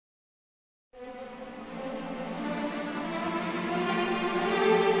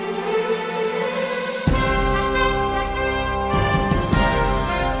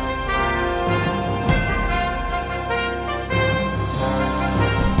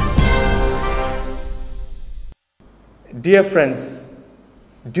Dear friends,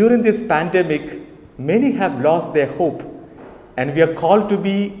 during this pandemic, many have lost their hope, and we are called to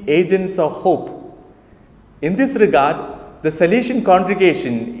be agents of hope. In this regard, the Salesian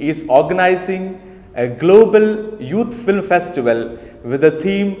congregation is organizing a global youth film festival with the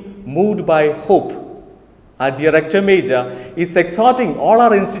theme Moved by Hope. Our Director Major is exhorting all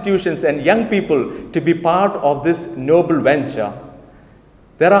our institutions and young people to be part of this noble venture.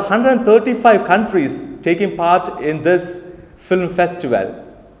 There are 135 countries taking part in this film festival.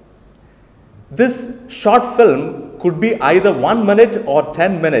 This short film could be either 1 minute or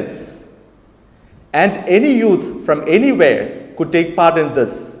 10 minutes. And any youth from anywhere could take part in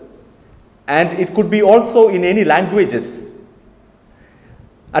this. And it could be also in any languages.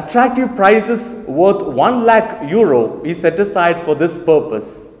 Attractive prizes worth €1,00,000 is set aside for this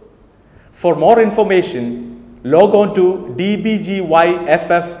purpose. For more information, log on to dbyff.com.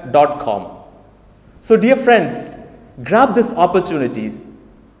 So dear friends, grab this opportunity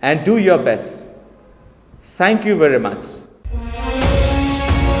and do your best. Thank you very much.